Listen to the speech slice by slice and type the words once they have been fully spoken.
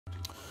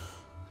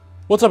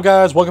What's up,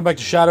 guys? Welcome back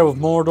to Shadow of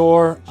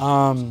Mordor.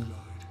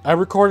 I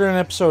recorded an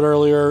episode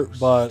earlier,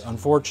 but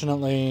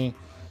unfortunately,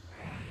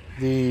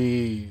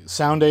 the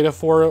sound data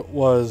for it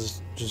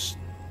was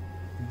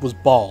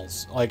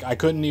balls. Like, I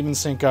couldn't even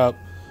sync up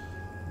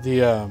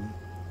the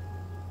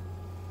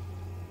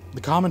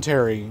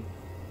commentary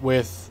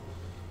with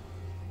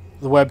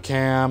the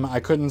webcam. I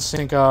couldn't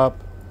sync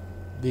up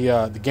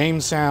the game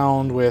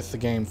sound with the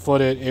game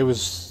footage. It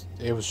was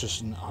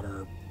just an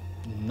utter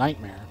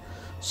nightmare.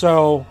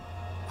 So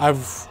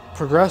I've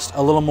progressed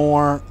a little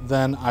more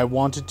than I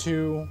wanted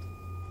to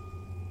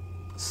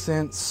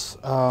since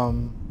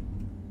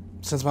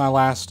my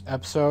last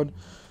episode.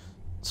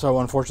 So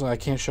unfortunately, I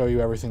can't show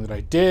you everything that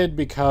I did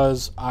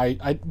because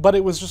but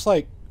it was just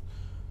like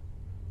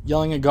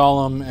yelling at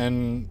Gollum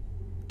and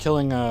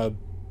killing a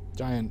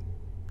giant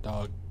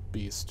dog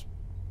beast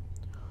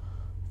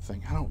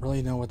thing. I don't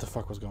really know what the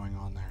fuck was going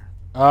on there.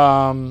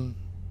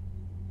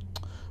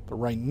 But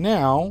right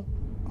now,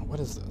 what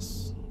is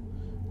this?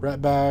 Rat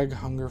bag,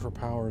 hunger for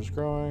power is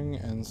growing,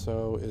 and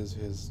so is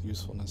his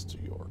usefulness to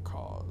your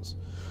cause.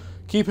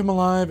 Keep him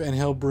alive, and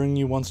he'll bring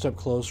you one step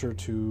closer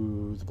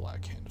to the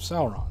Black Hand of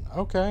Sauron.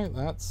 Okay,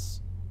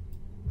 that's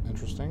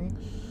interesting.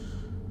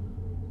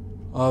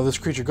 This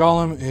creature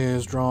Gollum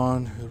is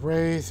drawn to the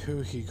Wraith,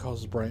 who he calls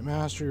his Bright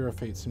Master. Your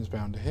fate seems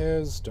bound to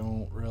his.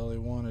 Don't really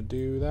want to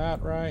do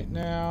that right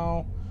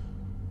now.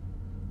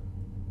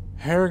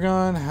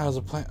 Haragon has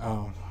a plan.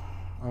 Oh,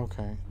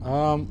 okay.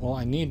 Well,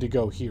 I need to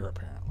go here,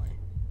 apparently.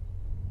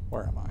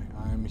 Where am I?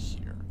 I'm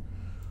here.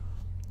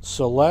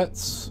 So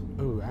let's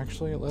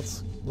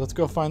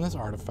go find this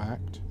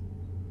artifact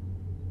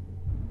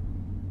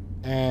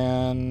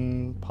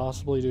and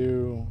possibly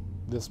do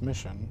this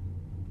mission.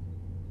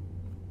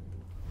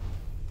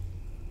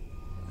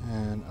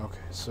 And okay,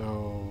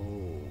 so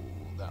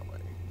that way.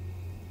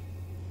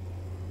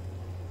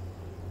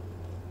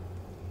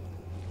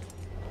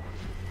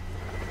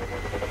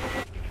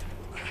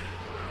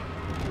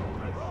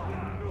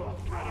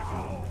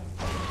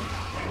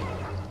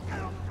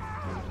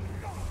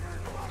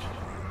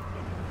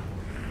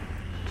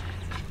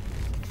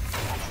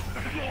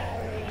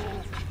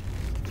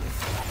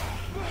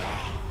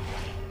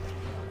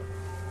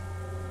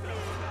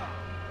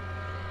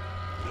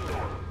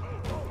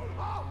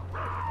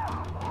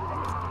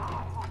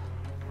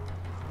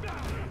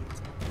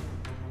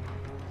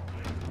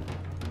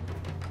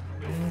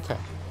 Okay.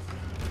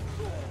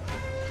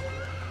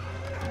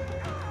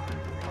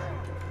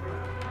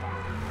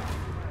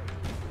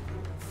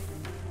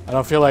 I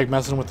don't feel like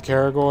messing with the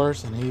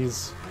Caragors, and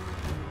he's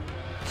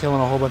killing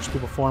a whole bunch of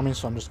people for me,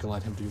 so I'm just gonna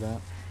let him do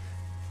that.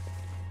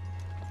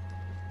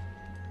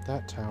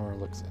 That tower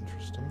looks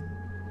interesting.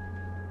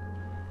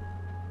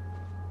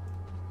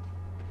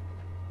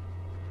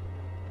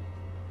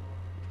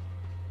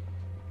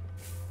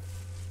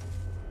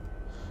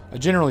 I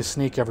generally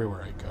sneak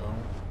everywhere I go.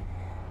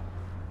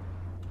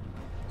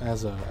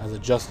 As a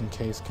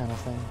just-in-case kind of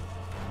thing.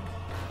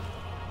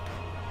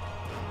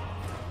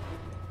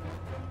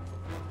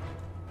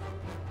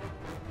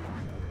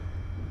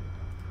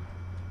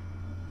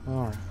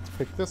 Alright, let's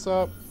pick this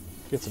up.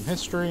 Get some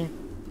history.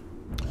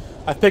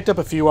 I've picked up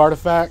a few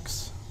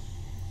artifacts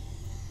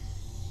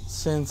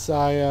since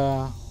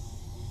since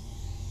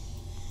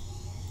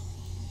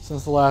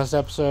the last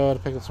episode. I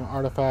picked up some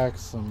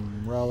artifacts,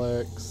 some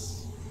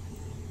relics.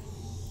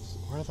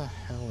 Where the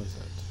hell is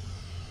it?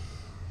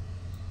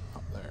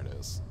 There it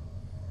is.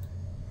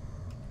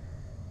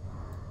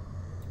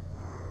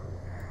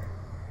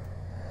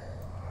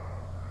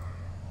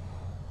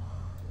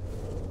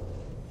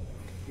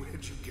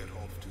 Where'd you get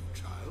off to,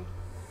 child?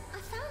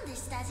 I found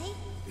this, Daddy.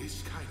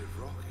 This kind of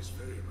rock is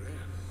very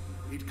rare.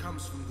 It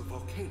comes from the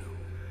volcano.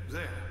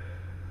 There.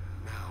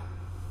 Now,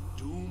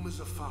 Doom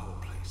is a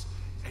foul place,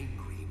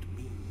 angry and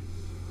mean.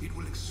 It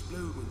will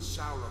explode when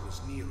Sauron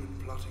is near and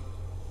plotting,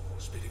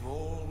 spitting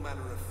all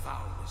manner of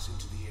foulness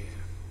into the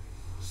air.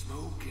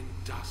 Smoke and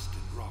dust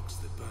and rocks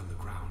that burn the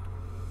ground.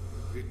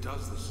 It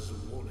does this as a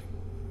warning.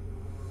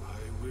 I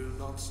will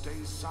not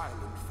stay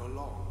silent for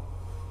long.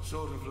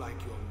 Sort of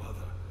like your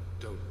mother.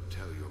 Don't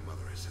tell your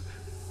mother I said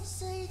that.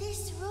 So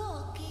this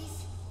rock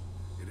is...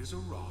 It is a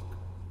rock,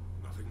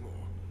 nothing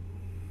more.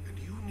 And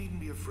you needn't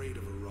be afraid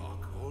of a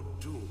rock or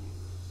Doom,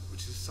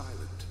 which is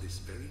silent to this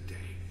very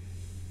day.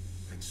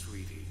 And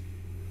sweetie,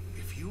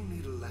 if you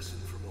need a lesson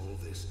from all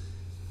this,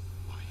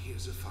 why,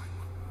 here's a fine one.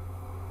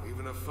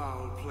 Even a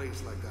foul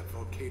place like that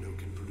volcano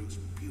can produce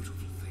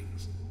beautiful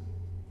things.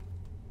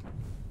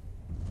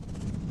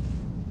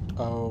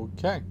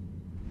 Okay.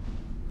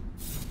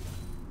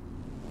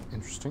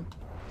 Interesting.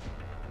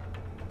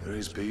 There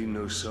has been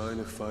no sign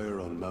of fire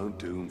on Mount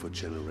Doom for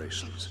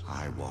generations.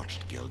 I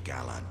watched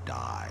Gil-galad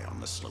die on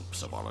the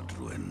slopes of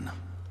Orodruin,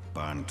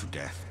 burned to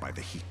death by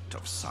the heat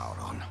of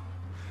Sauron.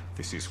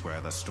 This is where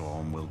the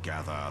storm will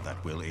gather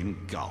that will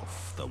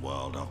engulf the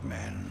world of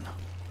men.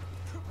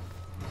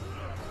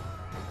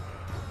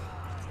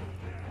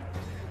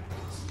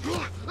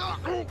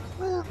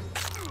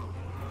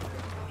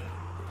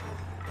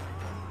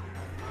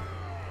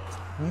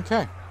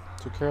 Okay.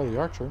 Took care of the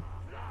archer.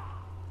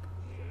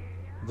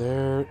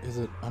 There, is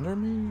it under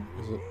me?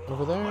 Is it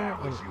over there? Where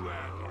was you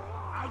earlier?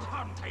 Out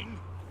hunting?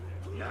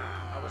 No,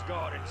 I was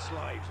guarding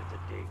slaves at the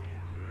dig.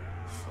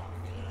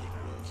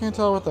 Can't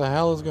tell what the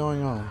hell is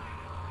going on.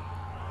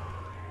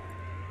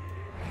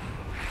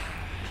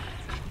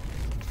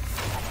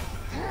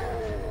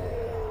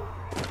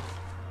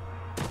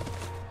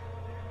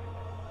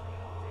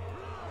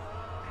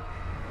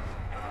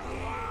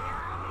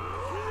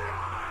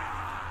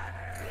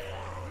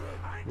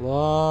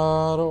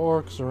 Lot of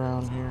orcs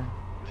around here.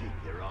 Keep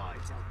your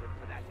eyes open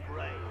for that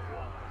grey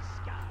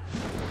sky.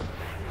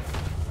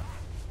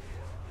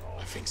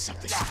 I think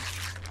something.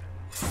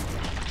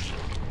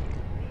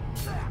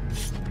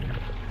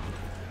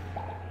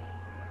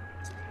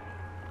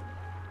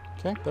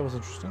 Okay, that was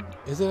interesting.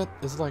 Is it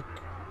like...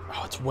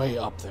 Oh, it's way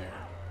up there.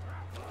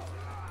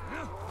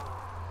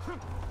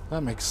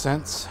 That makes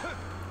sense.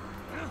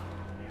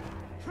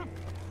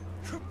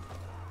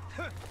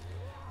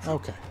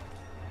 Okay.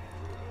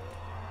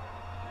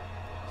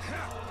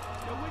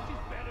 Which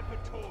is better for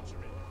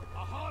torturing? A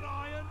hot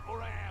iron or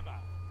a hammer?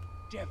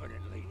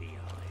 Definitely the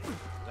iron.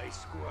 They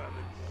squirm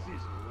and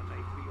sizzle when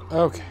they feel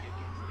Okay.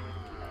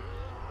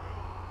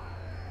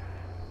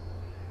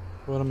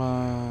 What am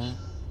I...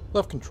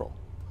 Left control.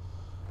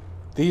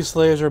 These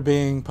slaves are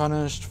being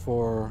punished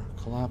for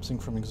collapsing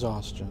from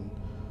exhaustion.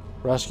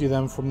 Rescue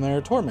them from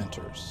their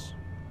tormentors.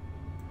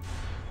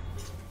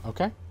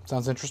 Okay,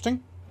 sounds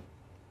interesting.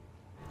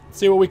 Let's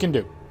see what we can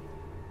do.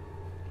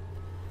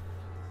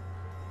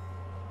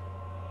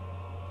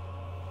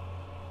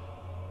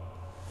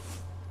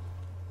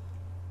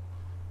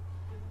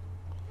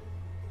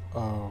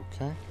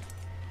 Okay.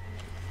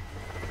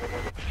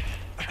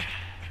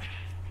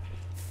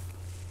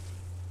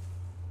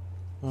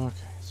 Okay,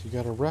 so you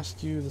gotta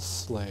rescue the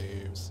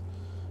slaves.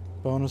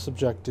 Bonus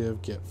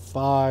objective, get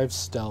 5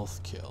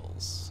 stealth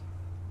kills.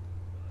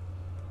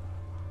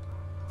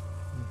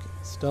 Okay,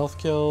 stealth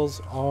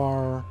kills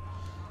are...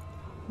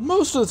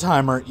 most of the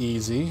time are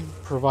easy,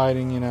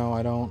 providing, you know,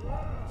 I don't...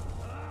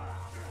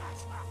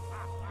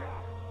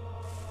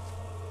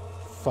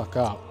 fuck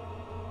up.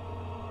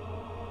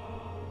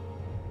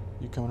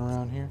 You coming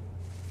around here?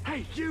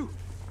 Hey, you!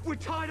 We're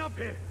tied up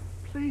here!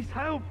 Please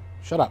help!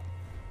 Shut up.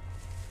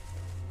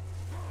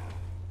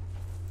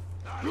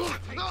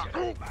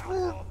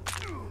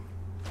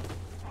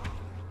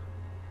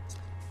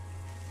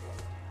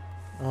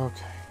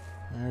 Okay,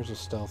 there's a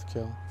stealth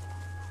kill.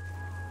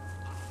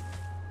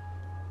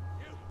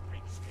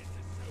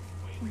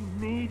 We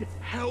need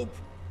help!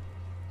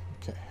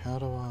 Okay, how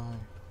do I...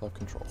 left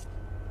control.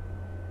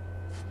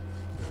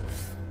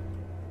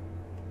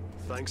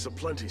 Thanks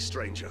aplenty,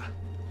 stranger.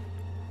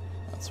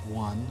 That's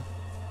 1.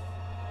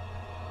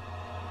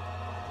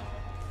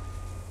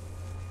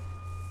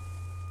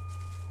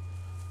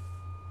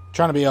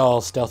 Trying to be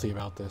all stealthy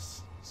about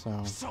this,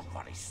 so...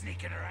 Somebody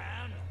sneaking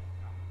around?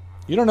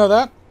 You don't know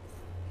that?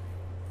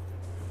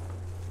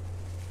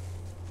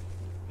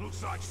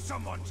 Looks like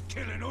someone's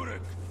killing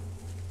Uruk.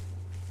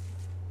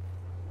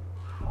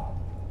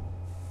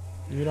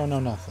 You don't know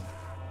nothing.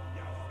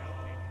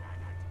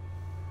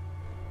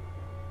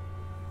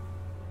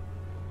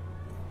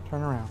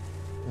 Turn around.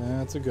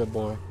 That's a good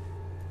boy.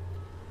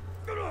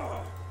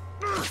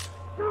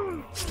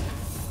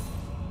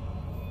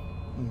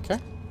 Okay.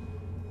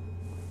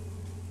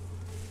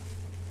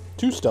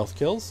 2 stealth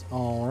kills.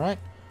 Alright.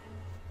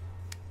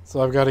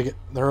 So I've got to get...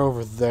 they're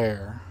over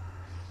there.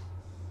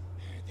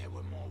 There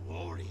were more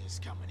warriors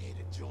coming here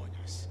to join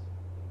us.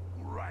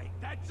 Great,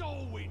 that's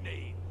all we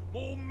need.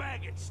 More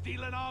maggots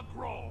stealing our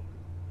grog.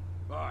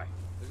 Aye,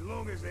 as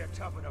long as they're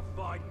tough enough to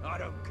fight, I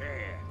don't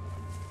care.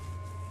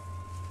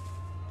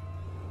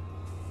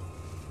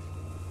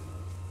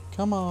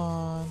 Come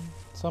on.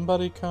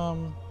 Somebody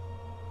come.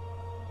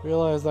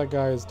 Realize that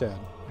guy is dead.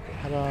 Okay,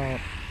 how about...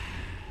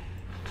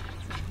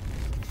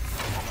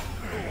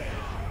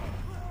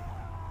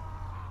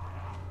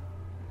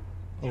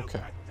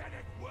 okay.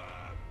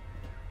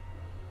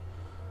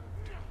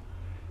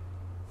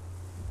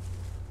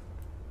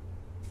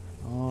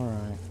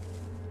 Alright.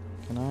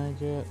 Can I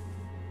get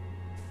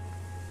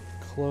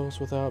close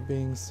without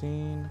being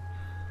seen?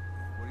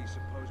 What do you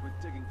suppose we're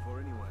digging for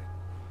anyway?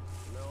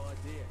 No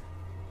idea.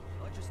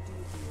 I just do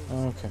what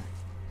you Okay.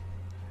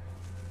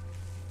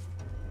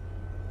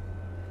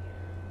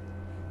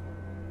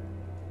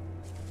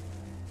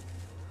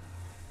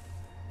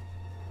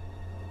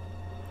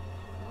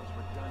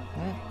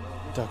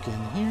 Alright, duck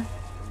in here.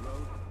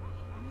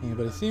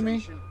 Anybody see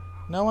me?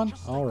 No one?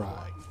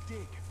 Alright.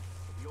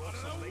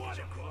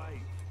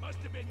 Must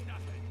have been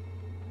nothing.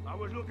 I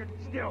was looking,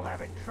 still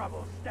having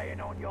trouble staying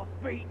on your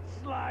feet,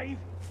 slave.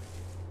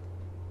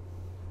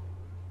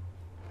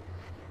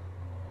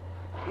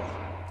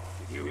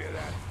 Did you hear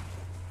that?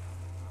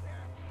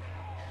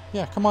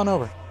 Yeah, come on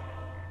over.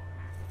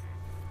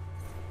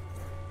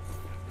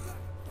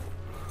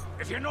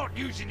 If you're not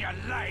using your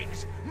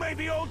legs,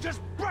 maybe I'll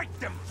just break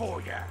them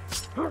for you.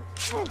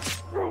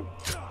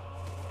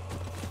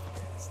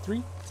 It's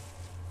 3.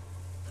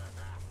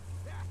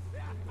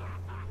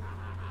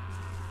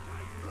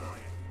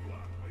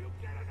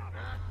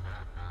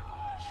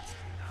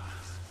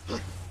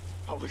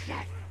 What was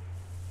that?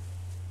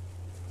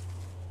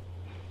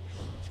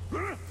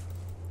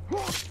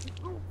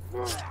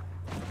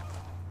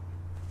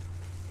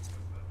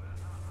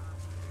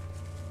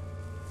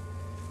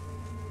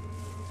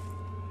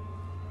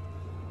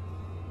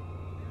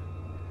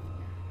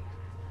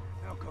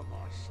 How come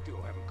I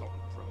still haven't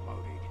gotten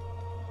promoted?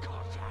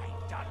 'Cause I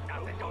ain't done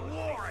nothing to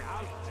warrant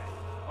it.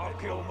 I'll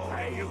kill more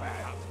than you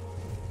have.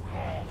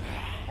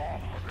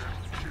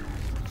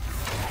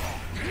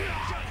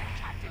 Show the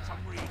captain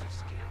some real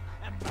skill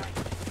and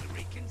maybe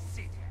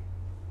reconsider.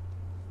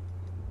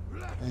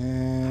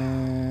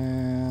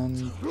 And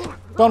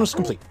bonus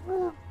complete.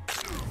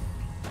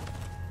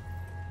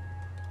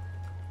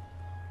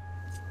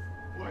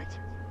 Wait.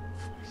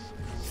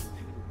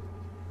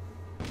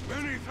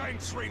 Many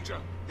thanks,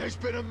 Ranger. There's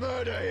been a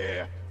murder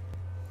here.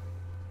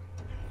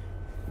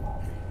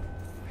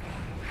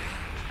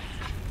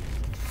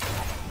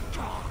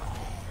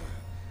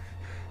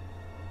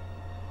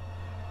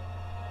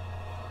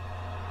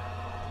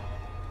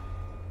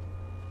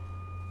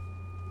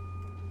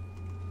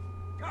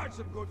 Had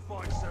some good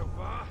fights so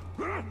far.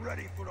 I'm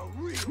ready for a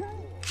real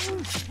war.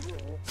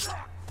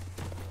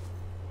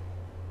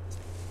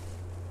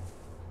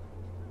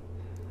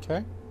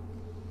 Okay.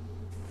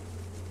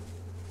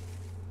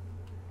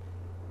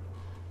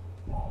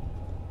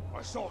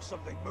 I saw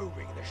something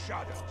moving in the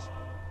shadows.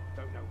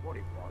 Don't know what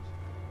it was,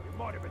 but it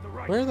might have been the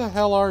rain. Where the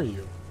hell are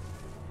you?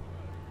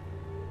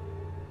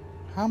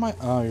 How am I?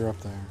 Oh, you're up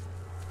there.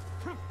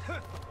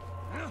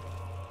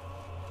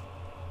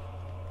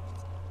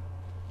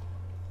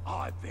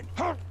 I've been.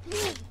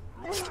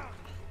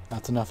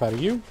 That's enough out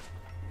of you.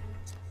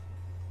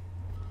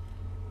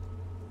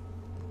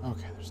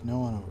 Okay, there's no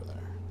one over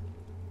there.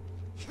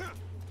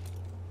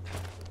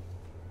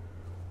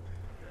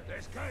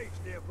 There's caves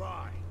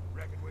nearby.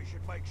 Reckon we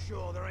should make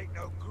sure there ain't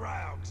no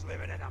grougs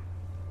living in them.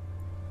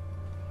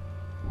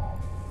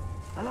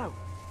 Hello?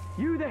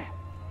 You there?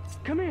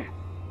 Come here.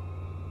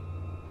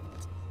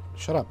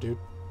 Shut up, dude.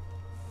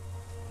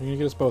 You're gonna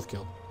get us both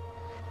killed.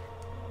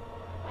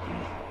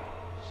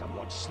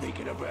 Someone's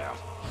sneaking about.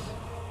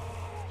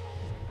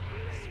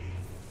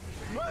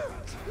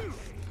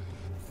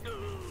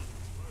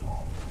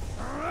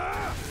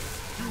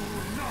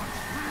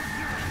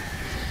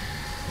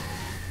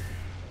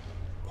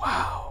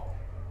 Wow.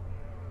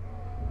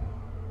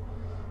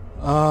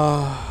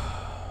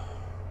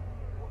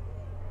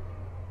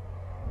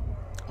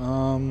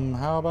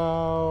 How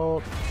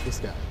about this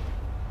guy?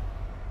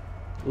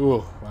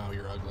 Ooh, wow,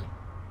 you're ugly.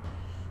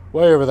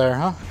 Way over there,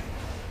 huh?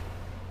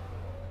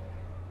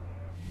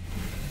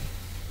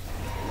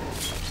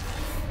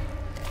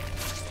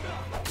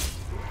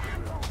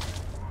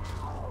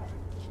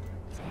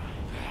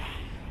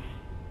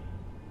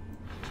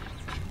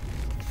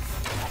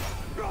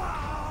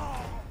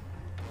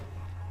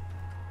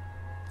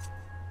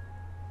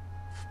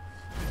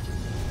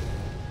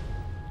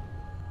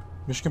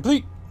 Mission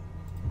complete.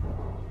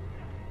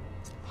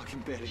 Fucking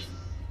Betty.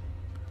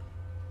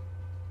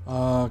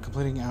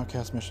 Completing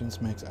outcast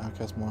missions makes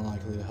outcasts more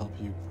likely to help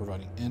you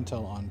providing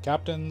intel on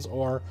captains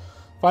or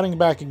fighting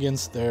back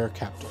against their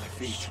captors. My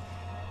feet.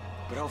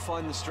 But I'll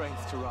find the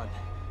strength to run.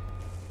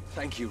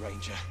 Thank you,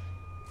 Ranger.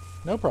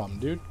 No problem,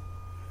 dude.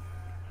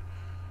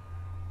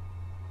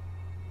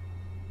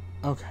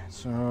 Okay,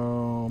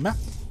 so map.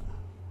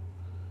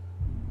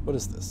 What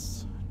is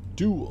this?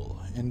 Duel.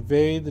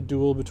 Invade the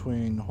duel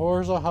between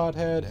Horza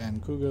Hothead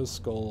and Kuga's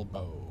Skull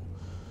Bow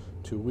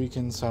to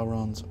weaken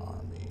Sauron's army.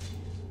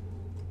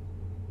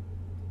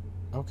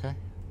 Okay.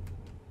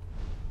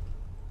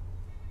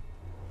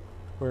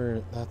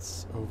 Where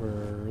that's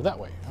over that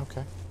way.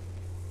 Okay.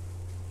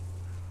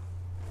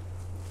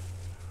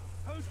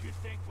 Who do you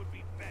think would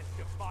be best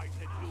to fight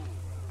the duel?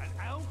 An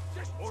elf?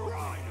 Just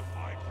try to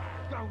fight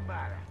back. Don't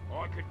matter.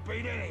 I could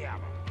beat any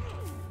of them.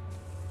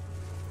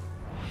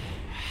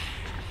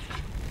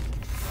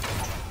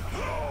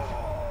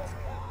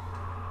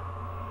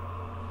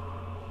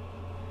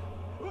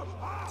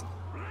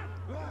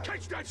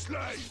 Catch that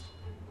slave!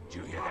 Do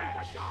you hear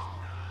that?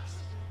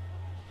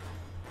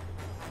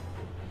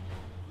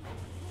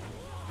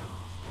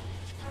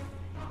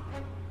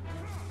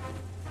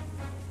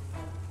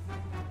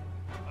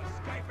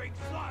 Escaping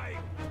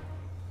slave!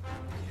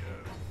 You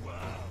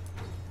worm!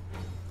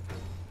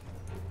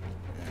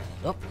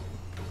 Oh.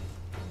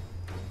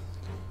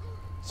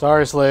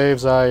 Sorry,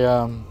 slaves. I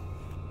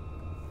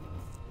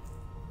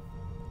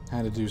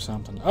had to do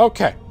something.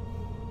 Okay.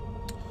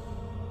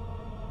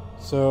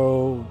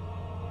 So,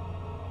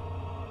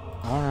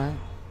 all right.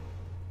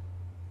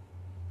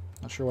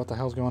 Not sure what the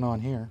hell's going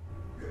on here.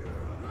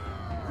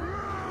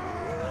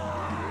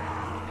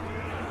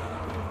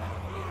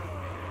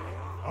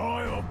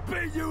 I'll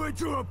beat you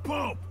into a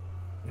pulp,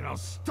 and I'll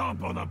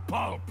stomp on the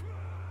pulp.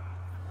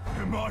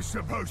 Am I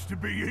supposed to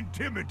be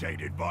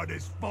intimidated by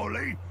this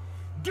folly?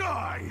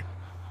 Die!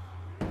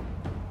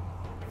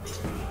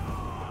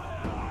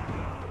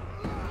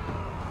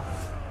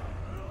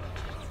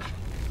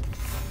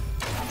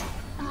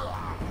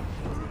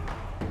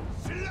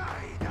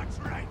 Slay, that's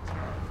right.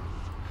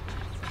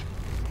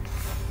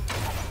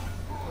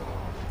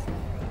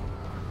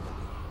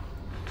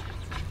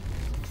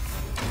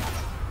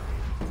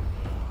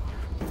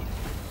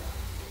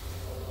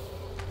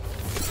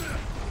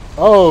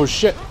 Oh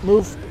shit!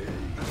 Move.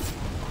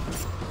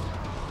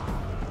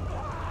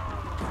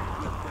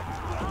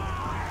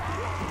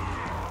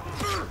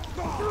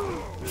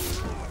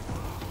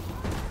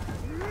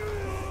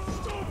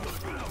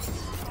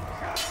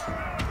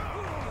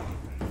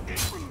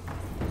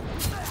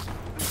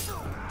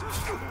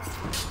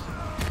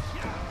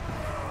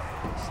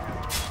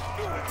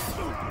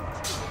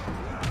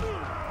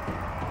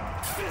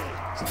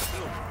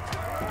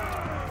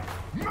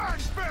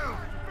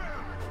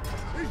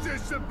 Is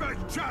this the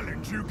best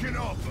challenge you can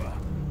offer?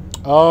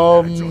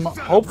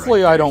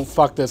 Hopefully I don't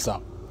fuck this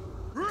up.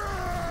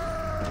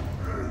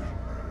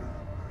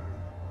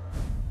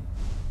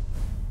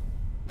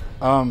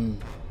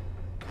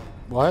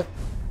 What?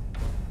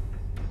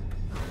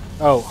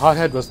 Oh,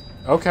 Hothead was...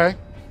 Okay.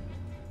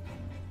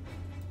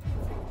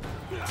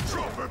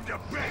 Drop him to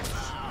bits.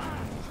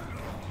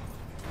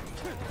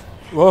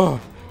 Whoa.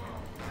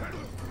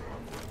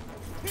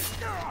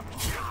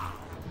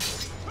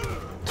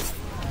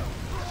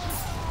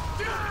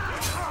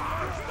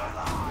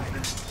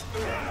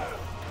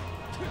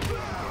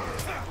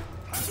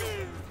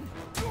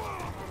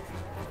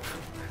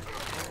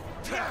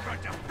 Have a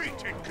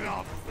defeated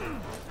glove.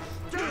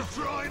 Don't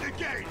try it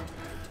again.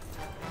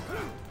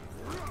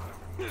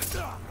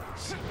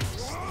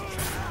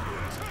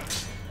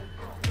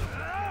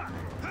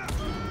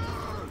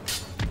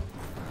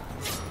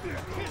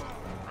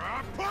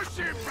 Push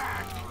him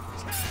back.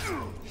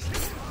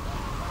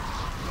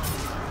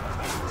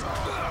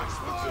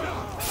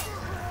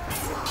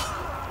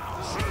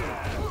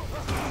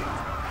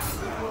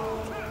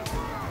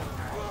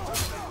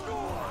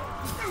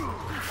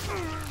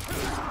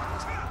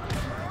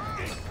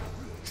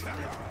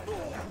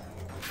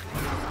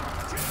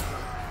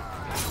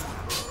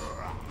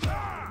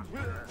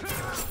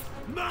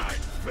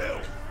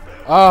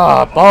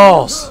 Ah,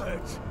 balls.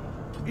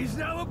 Is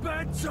now a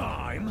bad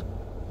time?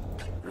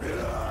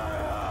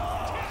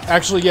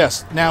 Actually,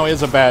 yes, now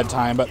is a bad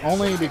time, but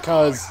only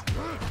because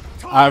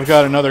I've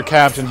got another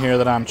captain here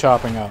that I'm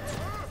chopping up.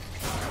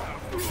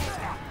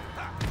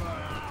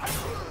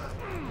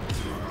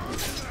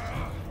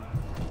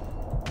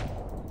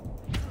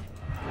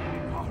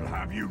 I'll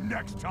have you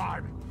next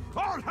time.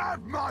 I'll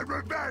have my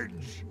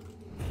revenge.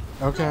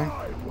 Okay.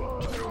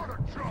 Not a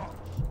chance.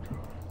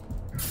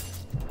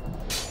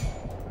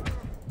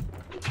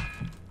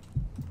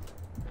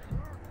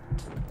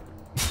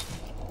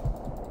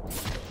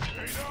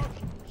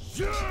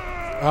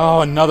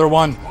 Oh, another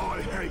one.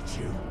 I hate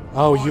you.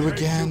 Oh, I you hate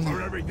again? You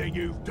for everything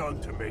you've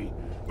done to me,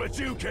 but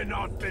you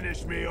cannot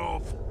finish me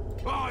off.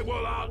 I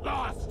will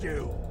outlast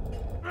you.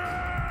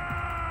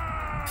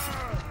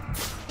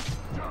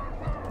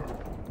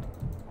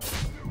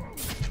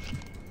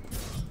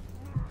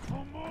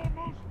 I'm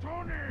almost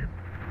on him.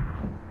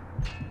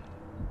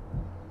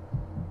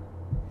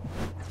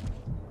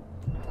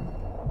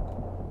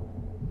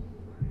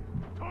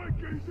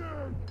 Take it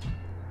in.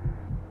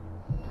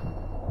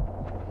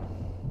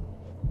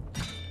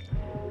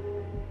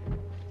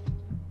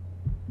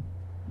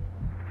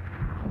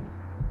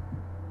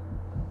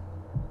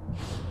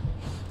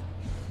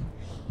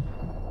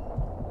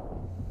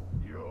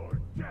 You're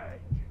dead.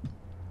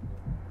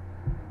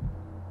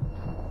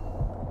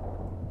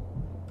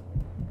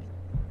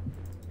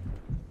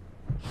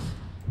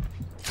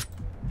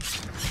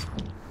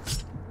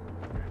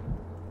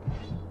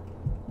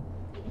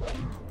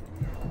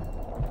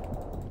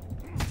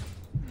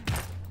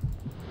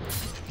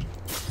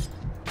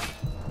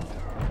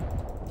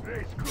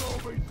 This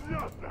glove is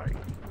nothing.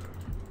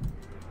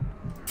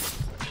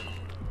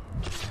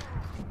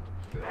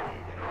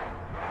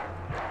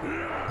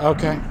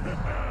 Okay.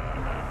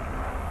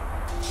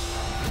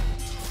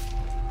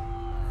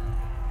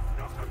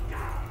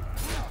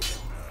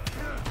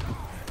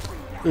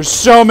 There's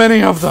so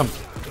many of them.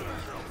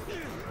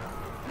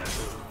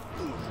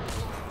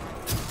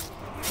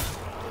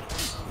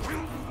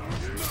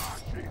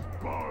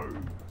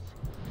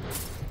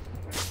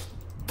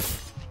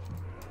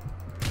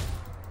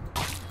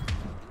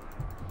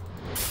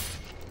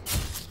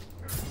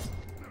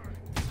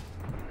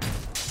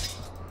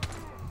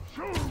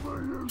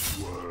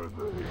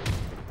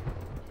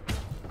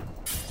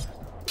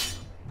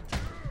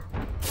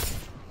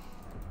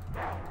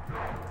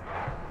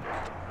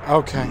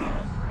 Okay.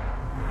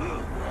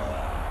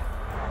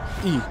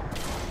 E.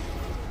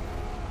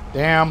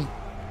 Damn.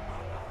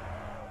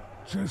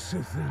 Just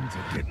a thing to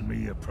get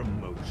me a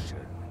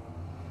promotion.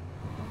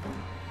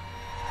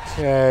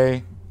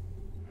 Okay.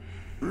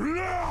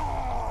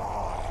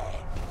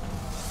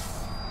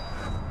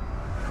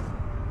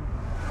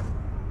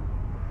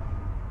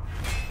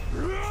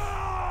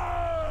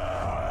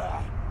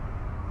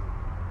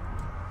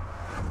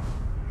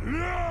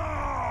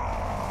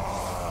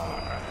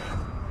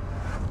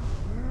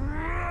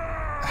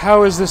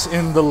 How is this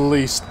in the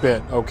least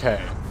bit okay?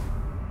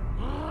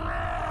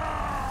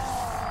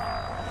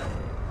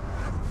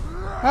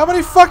 How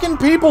many fucking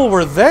people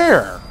were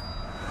there?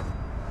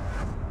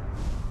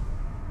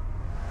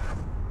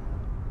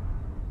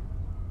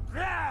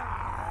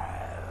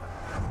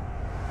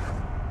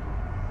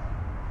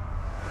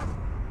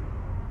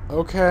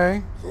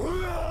 Okay.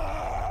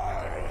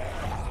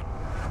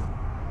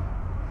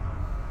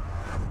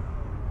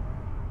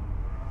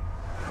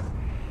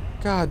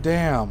 God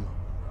damn.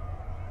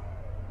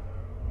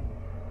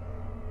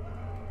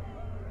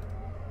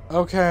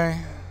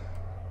 Okay.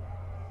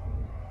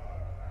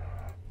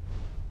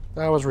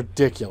 That was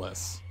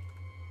ridiculous.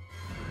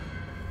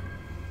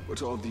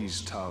 What are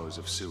these towers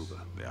of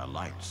silver? They are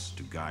lights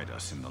to guide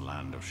us in the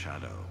land of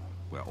shadow,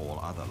 where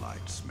all other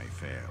lights may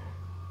fail.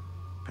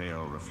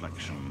 Pale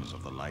reflections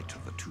of the light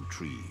of the two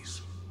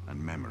trees,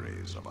 and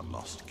memories of a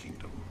lost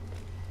kingdom.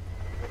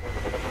 The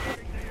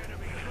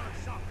enemy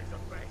close up is the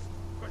best,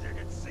 because you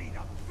can see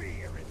the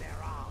fear in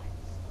their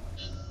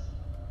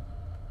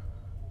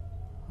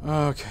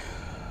eyes. Okay.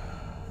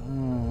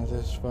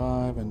 This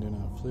 5 and do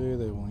not flee.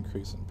 They will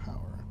increase in power.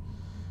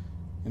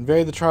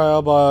 Invade the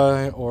trial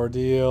by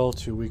ordeal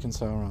to weaken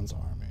Sauron's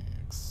army.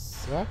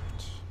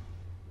 Except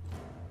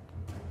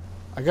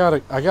I gotta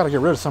get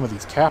rid of some of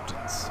these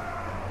captains.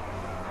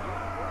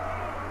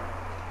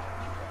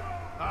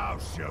 I'll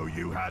show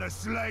you how to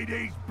slay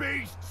these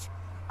beasts.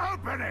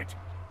 Open it.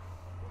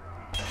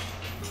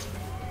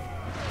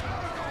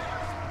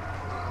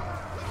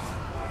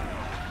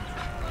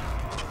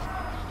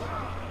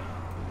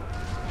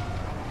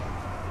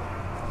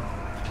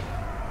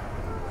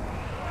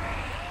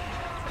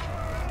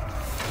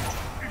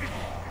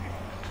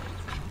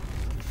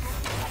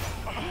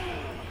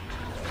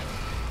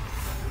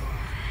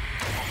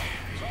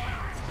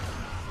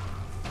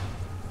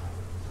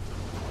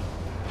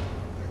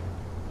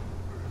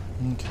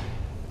 Okay.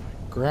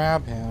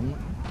 Grab him.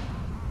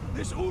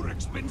 This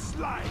Uruk's been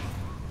slain.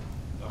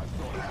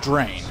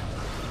 Drain.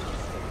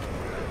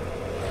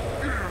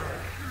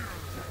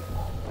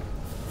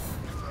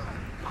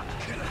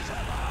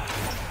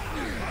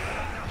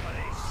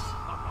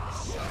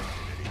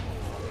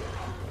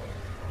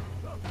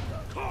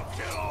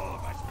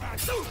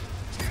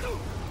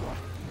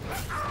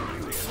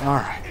 All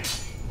right.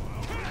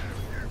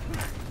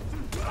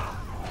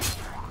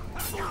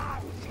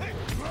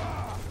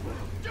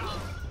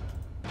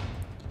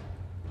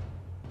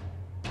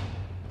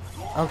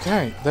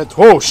 Okay, that's...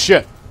 Oh,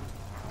 shit!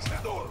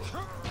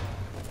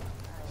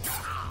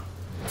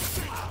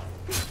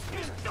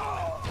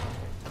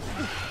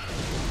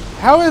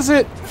 How is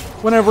it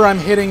whenever I'm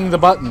hitting the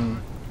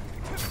button,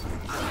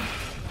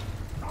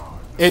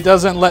 it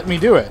doesn't let me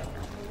do it?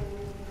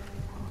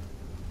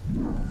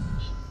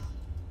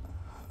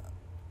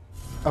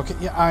 Okay,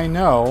 yeah, I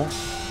know.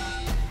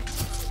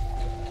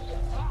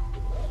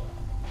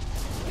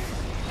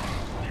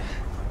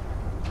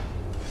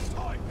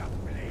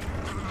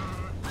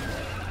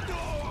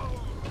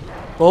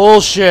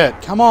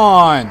 Bullshit! Come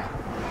on!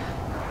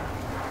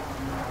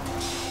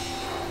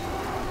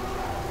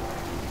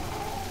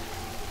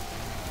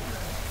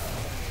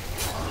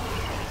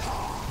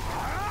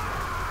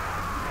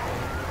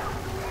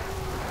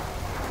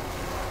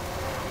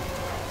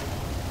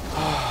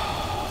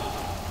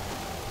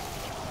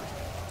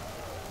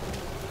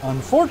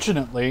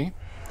 Unfortunately,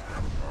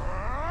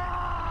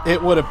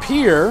 it would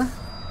appear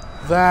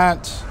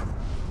that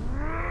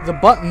the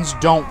buttons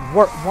don't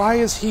work. Why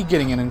is he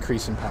getting an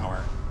increase in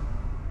power?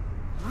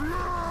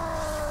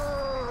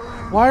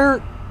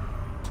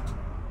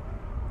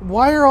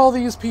 Why are all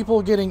these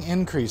people getting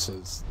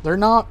increases? They're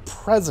not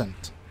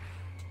present.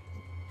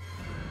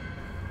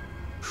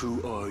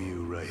 Who are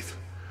you, Wraith?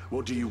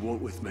 What do you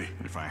want with me?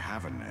 If I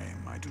have a name,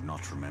 I do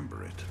not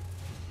remember it.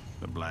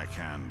 The Black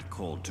Hand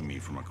called to me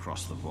from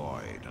across the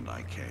void, and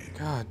I came.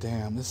 God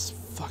damn, this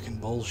is fucking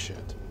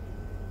bullshit.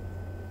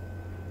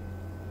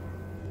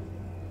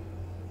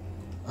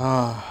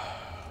 No,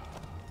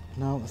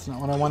 that's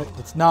not what I wanted.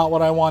 That's not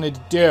what I wanted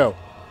to do.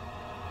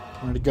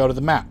 I wanted to go to the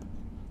map.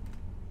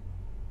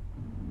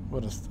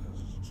 What is this?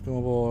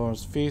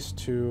 Skillable's feast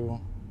to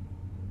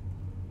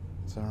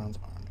Sauron's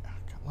army.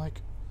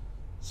 Like,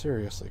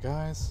 seriously,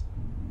 guys.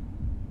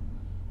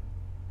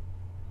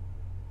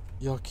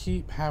 Y'all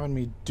keep having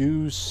me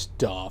do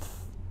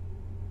stuff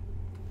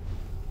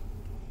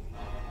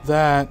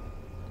that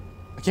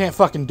I can't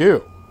fucking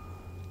do.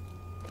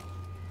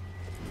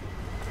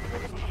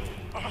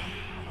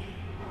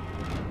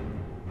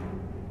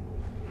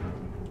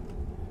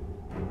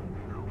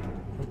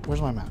 Where's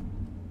my map?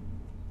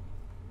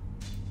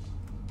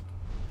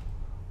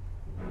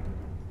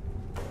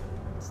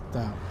 It's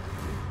that way.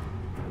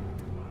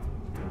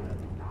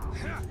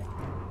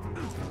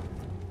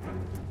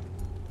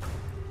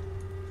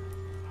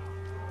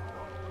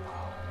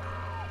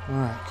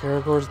 Alright,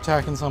 Karagor's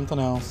attacking something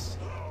else.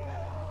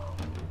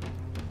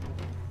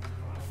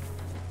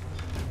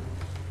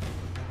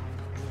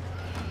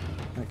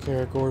 That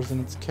Karagor's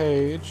in its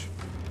cage.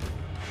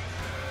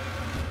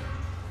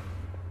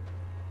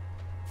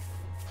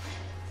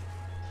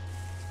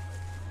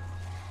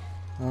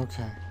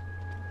 Okay.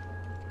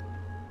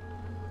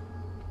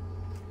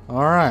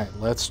 Alright,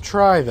 let's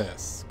try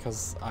this,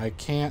 because I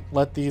can't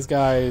let these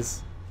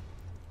guys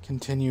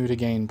continue to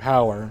gain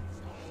power.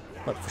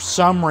 But for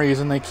some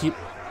reason, they keep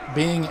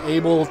being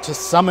able to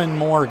summon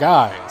more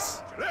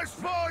guys. Let's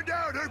find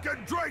out who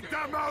can drink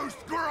the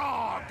most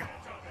grog!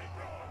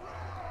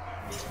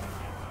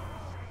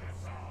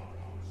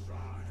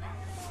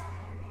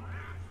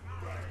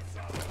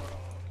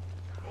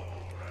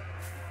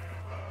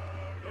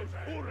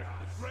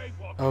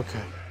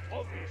 Okay.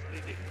 Obviously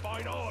didn't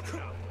fight hard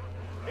enough.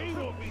 He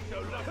won't be so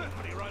lucky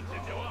when he runs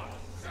into us.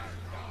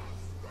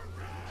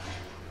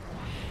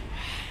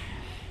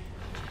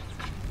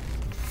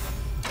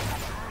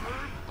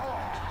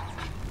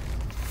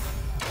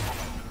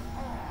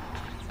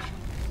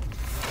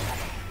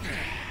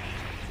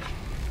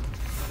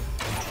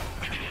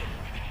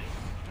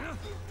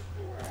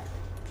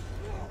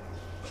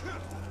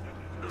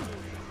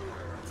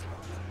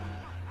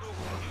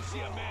 See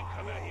a man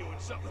come at you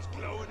and something's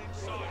glowing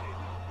inside it.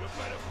 You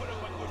better put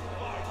up a good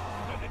fight,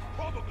 and it's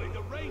probably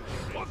the ranger.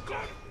 What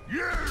got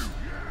You!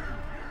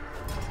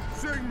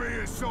 Sing me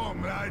a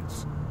song,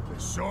 lads. The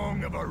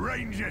song of a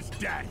ranger's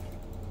death.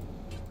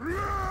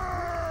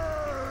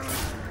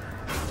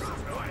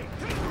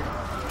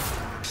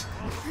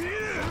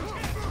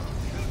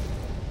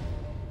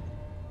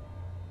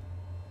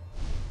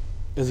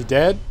 Is he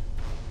dead?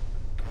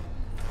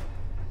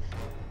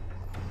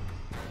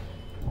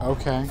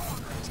 Okay.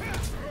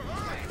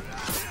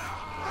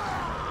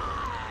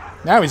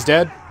 Now he's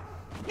dead.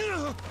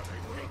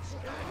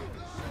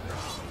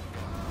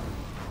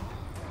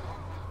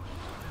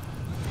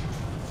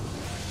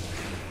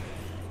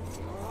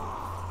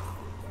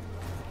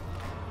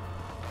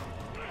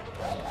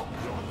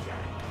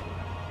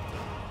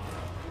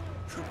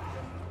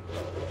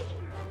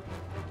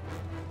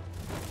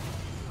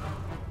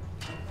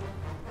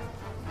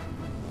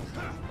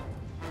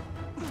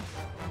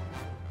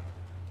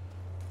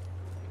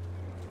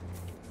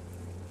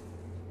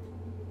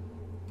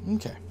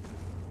 Okay.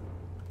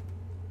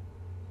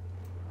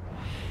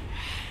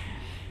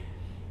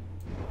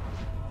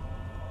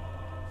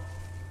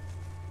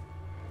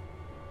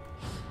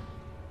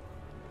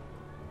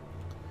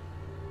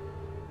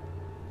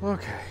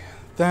 Okay.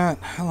 That,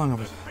 how long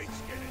was it?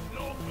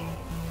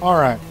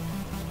 Alright.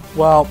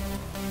 Well,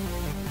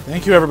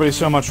 thank you everybody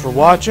so much for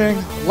watching.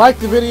 Like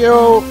the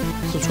video,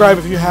 subscribe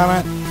if you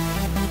haven't,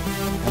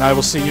 and I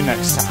will see you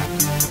next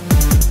time.